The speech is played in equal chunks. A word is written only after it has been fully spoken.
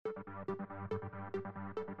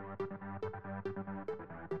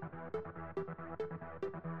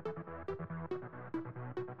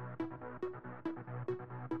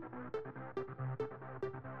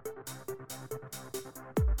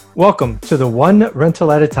Welcome to the One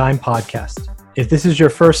Rental at a Time podcast. If this is your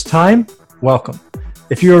first time, welcome.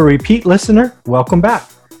 If you're a repeat listener, welcome back.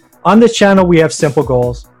 On this channel, we have simple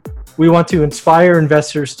goals. We want to inspire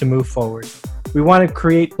investors to move forward. We want to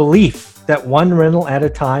create belief that one rental at a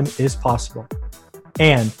time is possible.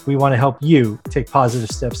 And we want to help you take positive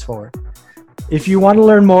steps forward. If you want to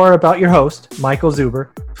learn more about your host, Michael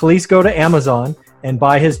Zuber, please go to Amazon and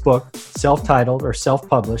buy his book, self-titled or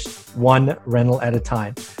self-published, One Rental at a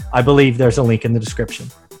Time. I believe there's a link in the description.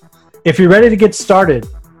 If you're ready to get started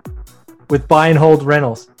with buy and hold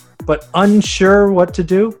rentals, but unsure what to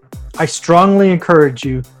do, I strongly encourage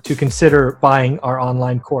you to consider buying our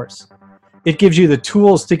online course. It gives you the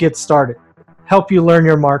tools to get started, help you learn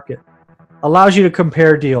your market, allows you to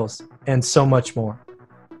compare deals, and so much more.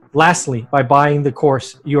 Lastly, by buying the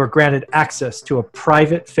course, you are granted access to a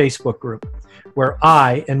private Facebook group where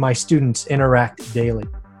I and my students interact daily.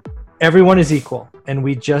 Everyone is equal, and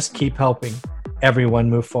we just keep helping everyone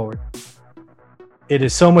move forward. It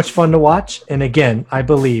is so much fun to watch, and again, I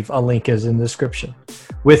believe a link is in the description.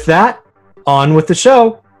 With that, on with the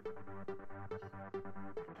show.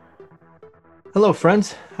 Hello,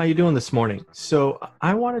 friends. How you doing this morning? So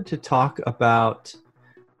I wanted to talk about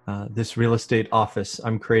this real estate office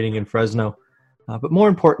I'm creating in Fresno. But more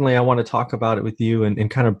importantly, I want to talk about it with you and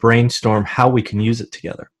kind of brainstorm how we can use it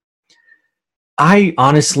together. I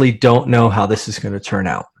honestly don't know how this is going to turn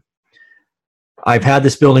out. I've had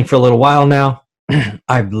this building for a little while now.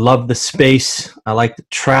 I've loved the space. I like the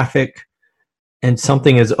traffic. And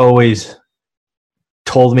something has always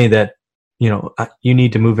told me that, you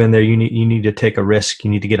need to move in there. You need to take a risk. You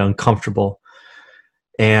need to get uncomfortable.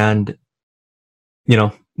 And,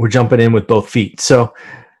 we're jumping in with both feet. So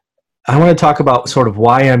I want to talk about sort of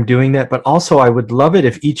why I'm doing that, but also I would love it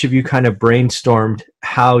if each of you kind of brainstormed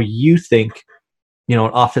how you think, an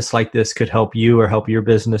office like this could help you or help your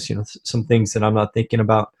business, some things that I'm not thinking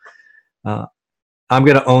about. I'm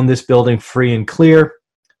going to own this building free and clear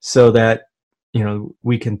so that,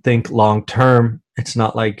 we can think long term. It's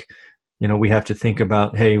not like, we have to think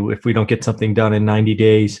about, hey, if we don't get something done in 90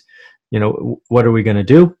 days, what are we going to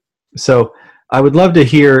do? So I would love to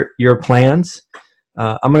hear your plans.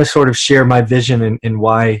 I'm going to sort of share my vision and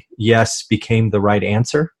why yes became the right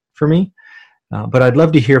answer for me. But I'd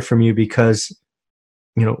love to hear from you because,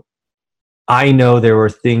 I know there were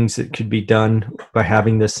things that could be done by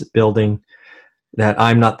having this building that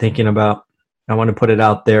I'm not thinking about. I want to put it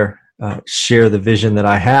out there, share the vision that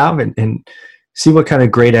I have and see what kind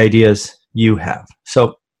of great ideas you have.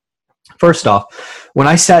 So first off, when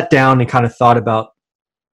I sat down and kind of thought about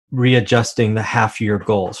readjusting the half-year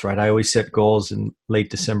goals, right? I always set goals in late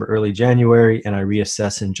December, early January, and I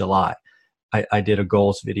reassess in July. I did a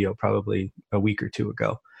goals video probably a week or two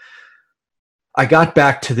ago. I got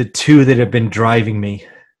back to the two that have been driving me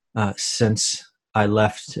since I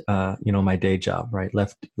left, my day job, right?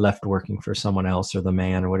 Left working for someone else or the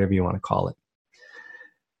man or whatever you want to call it.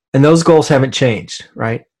 And those goals haven't changed,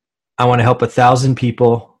 right? I want to help 1,000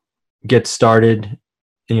 people get started,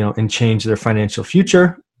 and change their financial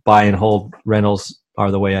future. Buy and hold rentals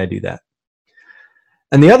are the way I do that.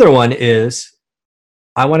 And the other one is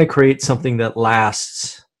I want to create something that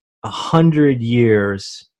lasts 100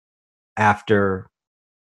 years after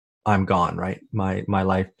I'm gone, right? My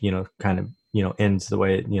life, kind of, ends the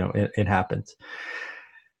way it happens.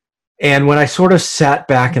 And when I sort of sat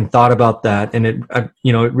back and thought about that, and it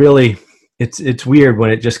really, it's weird when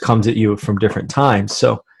it just comes at you from different times.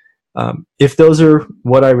 So if those are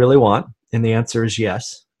what I really want, and the answer is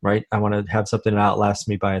yes, right? I want to have something that outlasts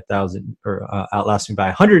me by 1,000 or outlasts me by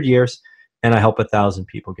 100 years, and I help 1,000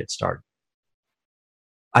 people get started.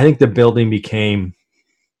 I think the building became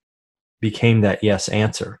that yes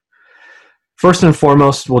answer. First and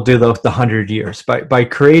foremost, we'll do the 100 years by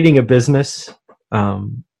creating a business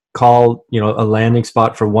called a landing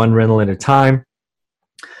spot for one rental at a time.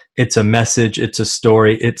 It's a message, it's a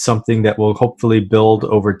story, it's something that will hopefully build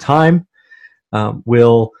over time.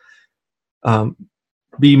 Will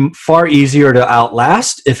be far easier to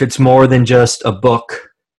outlast if it's more than just a book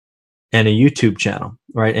and a YouTube channel,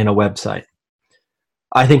 right, and a website.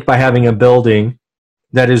 I think by having a building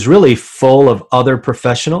that is really full of other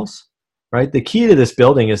professionals, right? The key to this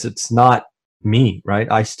building is it's not me,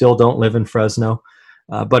 right? I still don't live in Fresno,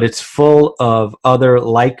 but it's full of other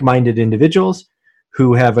like-minded individuals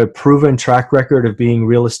who have a proven track record of being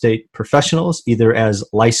real estate professionals, either as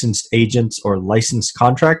licensed agents or licensed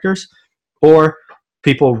contractors, or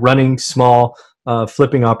people running small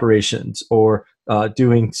flipping operations, or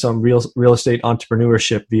doing some real estate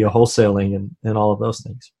entrepreneurship via wholesaling and all of those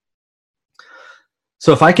things.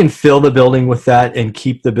 So if I can fill the building with that and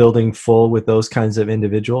keep the building full with those kinds of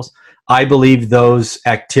individuals, I believe those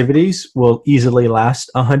activities will easily last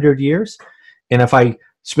 100 years. And if I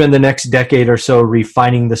spend the next decade or so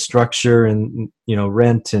refining the structure and,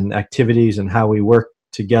 rent and activities and how we work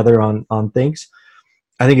together on things,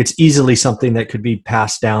 I think it's easily something that could be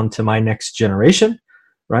passed down to my next generation,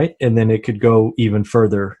 right? And then it could go even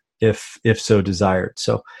further if so desired.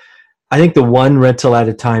 So I think the one rental at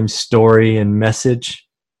a time story and message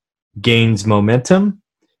gains momentum.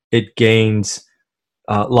 It gains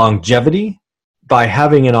longevity by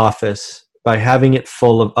having an office, by having it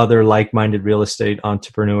full of other like-minded real estate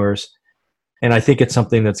entrepreneurs. And I think it's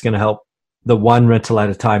something that's going to help the one rental at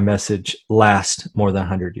a time message last more than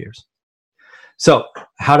 100 years. So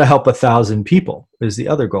how to help 1,000 people is the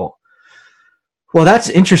other goal. Well, that's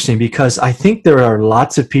interesting because I think there are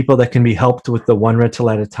lots of people that can be helped with the one rental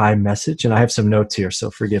at a time message. And I have some notes here,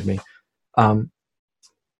 so forgive me.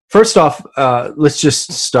 First off, let's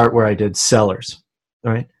just start where I did, sellers,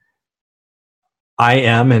 right? I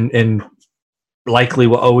am and likely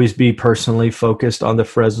will always be personally focused on the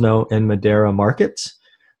Fresno and Madera markets,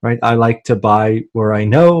 right? I like to buy where I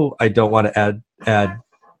know. I don't want to add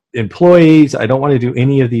employees. I don't want to do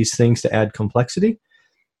any of these things to add complexity.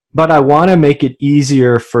 But I want to make it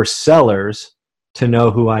easier for sellers to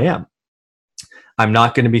know who I am. I'm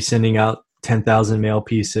not going to be sending out 10,000 mail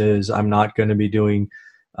pieces. I'm not going to be doing,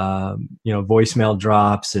 voicemail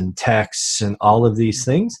drops and texts and all of these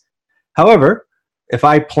things. However, if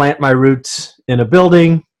I plant my roots in a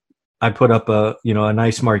building, I put up a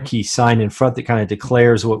nice marquee sign in front that kind of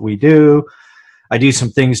declares what we do. I do some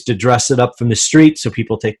things to dress it up from the street so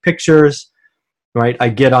people take pictures. Right, I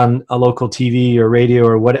get on a local TV or radio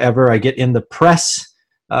or whatever. I get in the press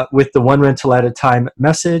with the one rental at a time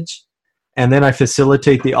message, and then I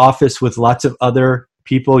facilitate the office with lots of other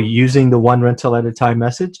people using the one rental at a time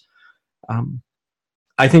message.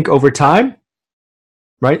 I think over time,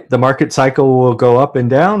 right, the market cycle will go up and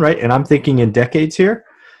down, right, and I'm thinking in decades here,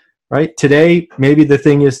 right. Today, maybe the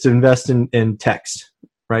thing is to invest in text,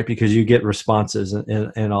 right, because you get responses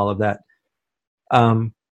and all of that.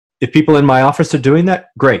 If people in my office are doing that,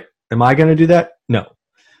 great. Am I going to do that? No.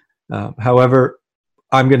 However,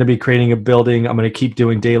 I'm going to be creating a building. I'm going to keep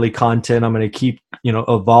doing daily content. I'm going to keep,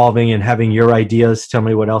 evolving and having your ideas. Tell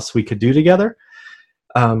me what else we could do together.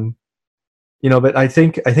 But I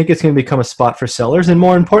think it's going to become a spot for sellers. And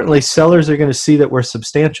more importantly, sellers are going to see that we're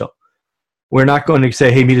substantial. We're not going to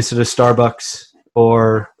say, hey, meet us at a Starbucks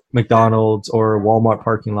or McDonald's or a Walmart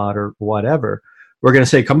parking lot or whatever. We're going to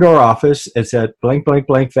say, come to our office. It's at blank, blank,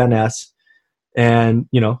 blank Van Ness. And,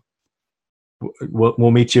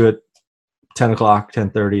 we'll meet you at 10 o'clock,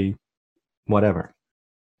 10:30, whatever.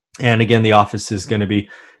 And again, the office is going to be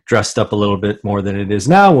dressed up a little bit more than it is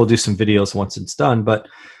now. We'll do some videos once it's done.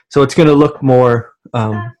 So it's going to look more,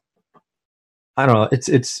 I don't know.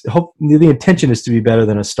 The intention is to be better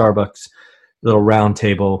than a Starbucks little round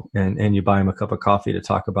table and you buy them a cup of coffee to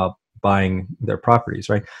talk about buying their properties,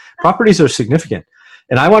 right? Properties are significant.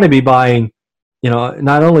 And I want to be buying,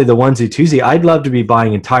 not only the onesie twosie, I'd love to be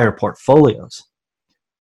buying entire portfolios.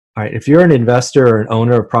 All right. If you're an investor or an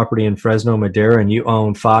owner of property in Fresno, Madera, and you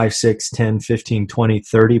own 5, 6, 10, 15, 20,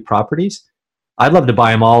 30 properties, I'd love to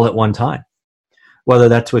buy them all at one time, whether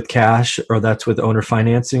that's with cash or that's with owner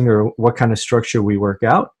financing or what kind of structure we work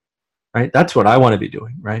out, right? That's what I want to be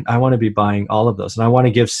doing, right? I want to be buying all of those. And I want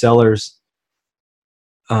to give sellers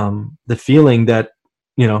the feeling that,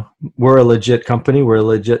 we're a legit company, we're a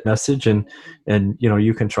legit message, and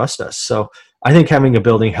you can trust us. So I think having a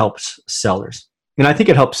building helps sellers. And I think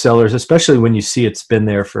it helps sellers, especially when you see it's been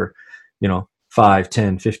there for, 5,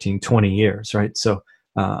 10, 15, 20 years, right? So,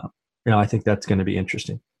 I think that's going to be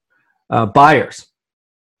interesting. Buyers,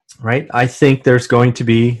 right? I think there's going to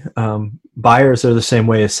be buyers are the same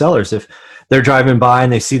way as sellers. If they're driving by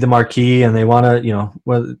and they see the marquee and they want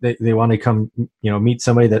to, they want to come, meet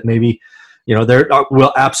somebody that maybe, there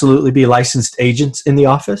will absolutely be licensed agents in the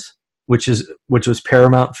office, which was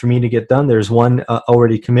paramount for me to get done. There's one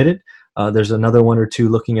already committed. There's another one or two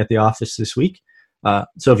looking at the office this week.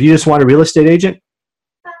 So if you just want a real estate agent,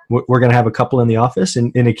 we're going to have a couple in the office.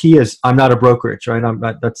 And the key is I'm not a brokerage, right?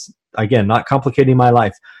 That's again, not complicating my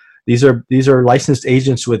life. These are licensed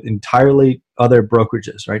agents with entirely other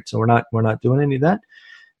brokerages, right? So we're not doing any of that.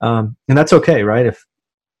 And that's okay, right? If,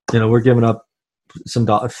 we're giving up some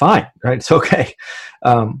dollars, fine, right? It's okay.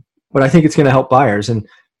 But I think it's going to help buyers. And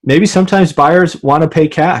maybe sometimes buyers want to pay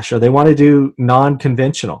cash or they want to do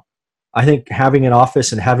non-conventional. I think having an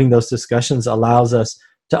office and having those discussions allows us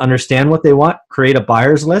to understand what they want, create a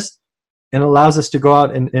buyer's list, and allows us to go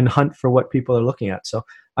out and hunt for what people are looking at. So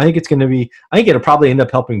I think I think it'll probably end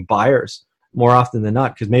up helping buyers more often than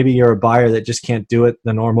not, because maybe you're a buyer that just can't do it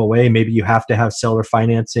the normal way. Maybe you have to have seller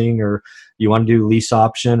financing, or you want to do lease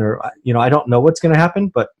option, or, I don't know what's going to happen,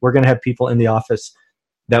 but we're going to have people in the office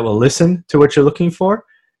that will listen to what you're looking for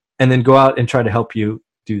and then go out and try to help you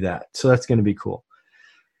do that. So that's going to be cool.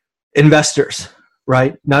 Investors,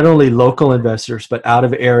 right? Not only local investors, but out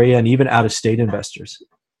of area and even out of state investors.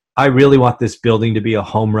 I really want this building to be a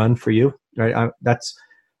home run for you, right?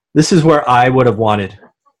 This is where I would have wanted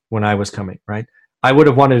when I was coming, right? I would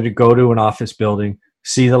have wanted to go to an office building,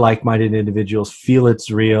 see the like-minded individuals, feel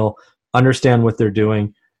it's real, understand what they're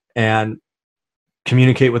doing, and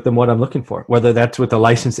communicate with them what I'm looking for, whether that's with a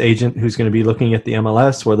licensed agent who's going to be looking at the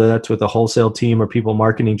MLS, whether that's with a wholesale team or people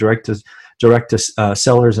marketing direct to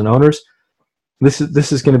sellers and owners. This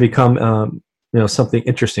is going to become something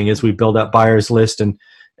interesting as we build up buyers list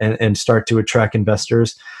and start to attract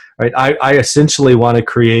investors, right? I essentially want to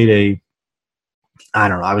create I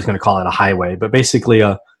don't know, I was going to call it a highway, but basically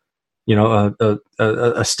a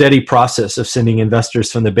steady process of sending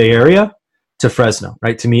investors from the Bay Area to Fresno,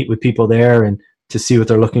 right? To meet with people there and to see what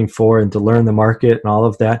they're looking for and to learn the market and all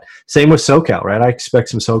of that. Same with SoCal, right? I expect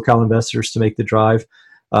some SoCal investors to make the drive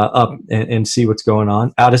up and see what's going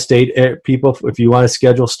on. Out of state people, if you want to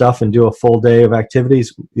schedule stuff and do a full day of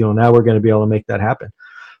activities, now we're going to be able to make that happen.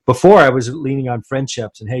 Before, I was leaning on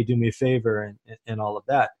friendships and, hey, do me a favor and all of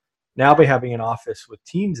that. Now by having an office with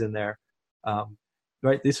teams in there,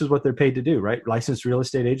 right, this is what they're paid to do, right? Licensed real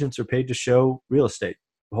estate agents are paid to show real estate.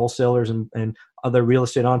 Wholesalers and other real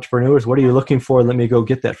estate entrepreneurs, what are you looking for? Let me go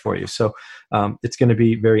get that for you. So it's going to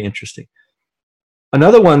be very interesting.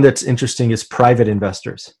 Another one that's interesting is private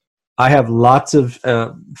investors. I have lots of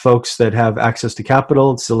folks that have access to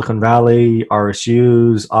capital, Silicon Valley,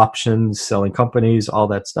 RSUs, options, selling companies, all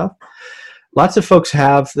that stuff. Lots of folks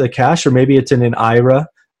have the cash, or maybe it's in an IRA,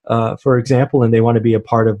 for example, and they want to be a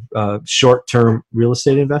part of short-term real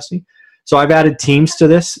estate investing. So I've added teams to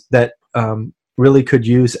this that really could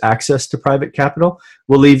use access to private capital.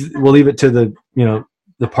 We'll leave it to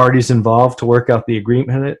the parties involved to work out the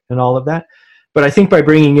agreement and all of that. But I think by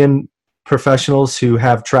bringing in professionals who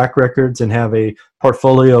have track records and have a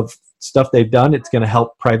portfolio of stuff they've done, it's going to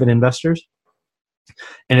help private investors,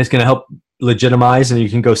 and it's going to help legitimize, and you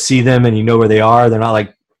can go see them and you know where they are. They're not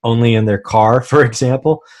like only in their car, for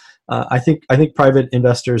example. I think private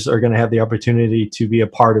investors are going to have the opportunity to be a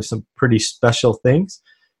part of some pretty special things,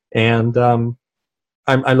 and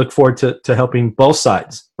I look forward to helping both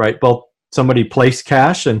sides, right? Both somebody place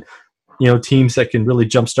cash and teams that can really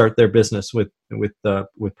jumpstart their business with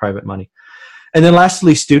private money. And then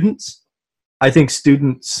lastly, students. I think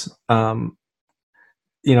students, and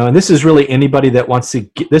this is really anybody that wants to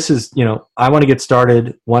get, I want to get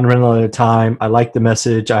started one rental at a time. I like the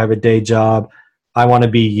message. I have a day job. I want to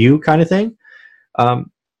be you kind of thing.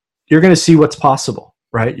 You're going to see what's possible,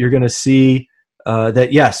 right? You're going to see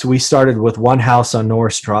that, yes, we started with one house on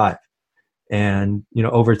Norris Drive. And,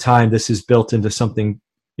 over time, this is built into something,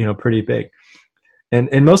 pretty big.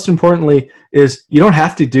 And most importantly is you don't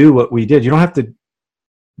have to do what we did. You don't have to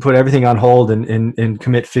put everything on hold and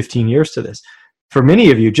commit 15 years to this. For many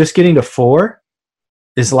of you, just getting to 4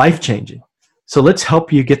 is life-changing. So let's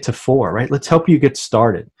help you get to 4, right? Let's help you get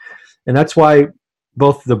started. And that's why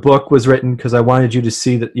both the book was written, because I wanted you to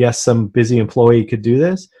see that, yes, some busy employee could do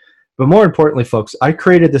this. But more importantly, folks, I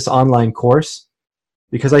created this online course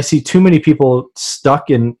because I see too many people stuck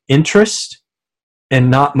in interest and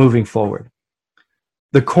not moving forward.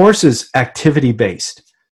 The course is activity-based.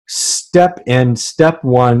 Step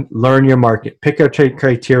 1, learn your market. Pick our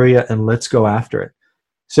criteria and let's go after it.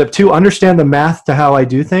 Step 2, understand the math to how I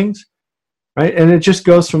do things, right? And it just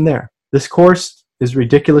goes from there. This course is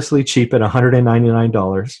ridiculously cheap at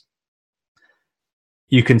 $199.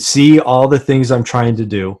 You can see all the things I'm trying to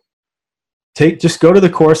do. Just go to the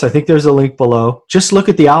course. I think there's a link below. Just look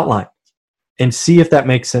at the outline and see if that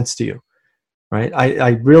makes sense to you. Right?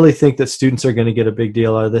 I really think that students are going to get a big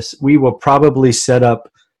deal out of this. We will probably set up,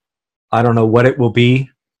 I don't know what it will be,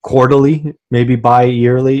 quarterly, maybe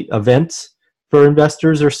bi-yearly events for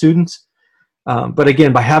investors or students. But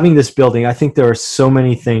again, by having this building, I think there are so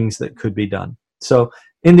many things that could be done. So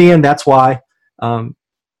in the end, that's why. Do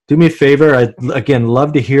me a favor. I'd, again,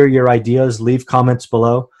 love to hear your ideas. Leave comments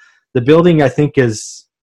below. The building, I think, is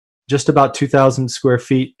just about 2,000 square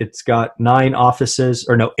feet. It's got 8 offices.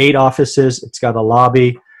 It's got a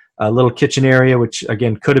lobby, a little kitchen area, which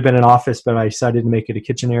again could have been an office, but I decided to make it a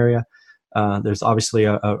kitchen area. There's obviously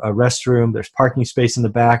a restroom. There's parking space in the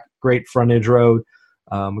back. great frontage road.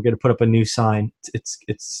 We're going to put up a new sign.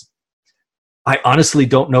 I honestly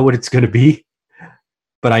don't know what it's going to be,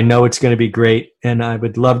 but I know it's going to be great. And I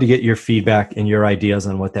would love to get your feedback and your ideas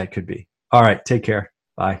on what that could be. All right. Take care.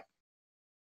 Bye.